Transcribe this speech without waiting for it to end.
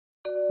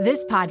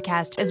This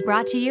podcast is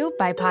brought to you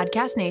by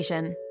Podcast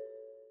Nation.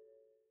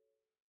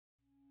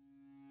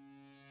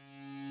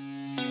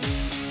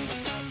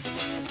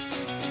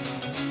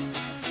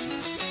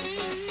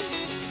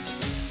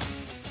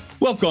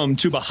 Welcome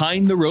to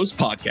Behind the Rose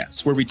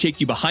Podcast, where we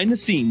take you behind the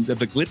scenes of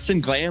the glitz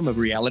and glam of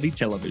reality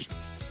television.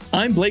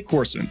 I'm Blake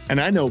Horseman,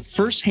 and I know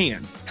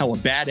firsthand how a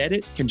bad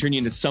edit can turn you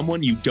into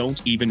someone you don't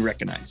even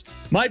recognize.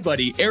 My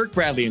buddy Eric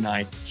Bradley and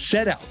I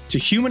set out to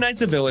humanize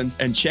the villains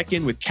and check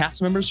in with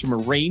cast members from a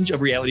range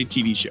of reality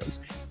TV shows,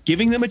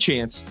 giving them a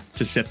chance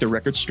to set their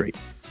record straight.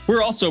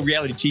 We're also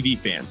reality TV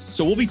fans,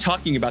 so we'll be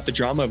talking about the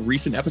drama of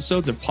recent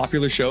episodes of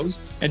popular shows,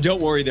 and don't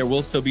worry, there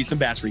will still be some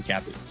batch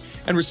recapping.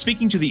 And we're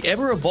speaking to the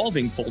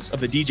ever-evolving pulse of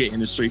the DJ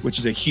industry, which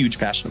is a huge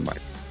passion of mine.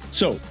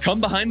 So come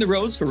behind the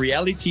rose for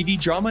reality TV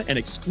drama and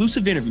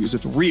exclusive interviews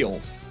with real,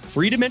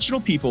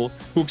 three-dimensional people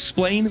who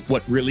explain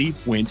what really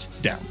went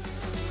down.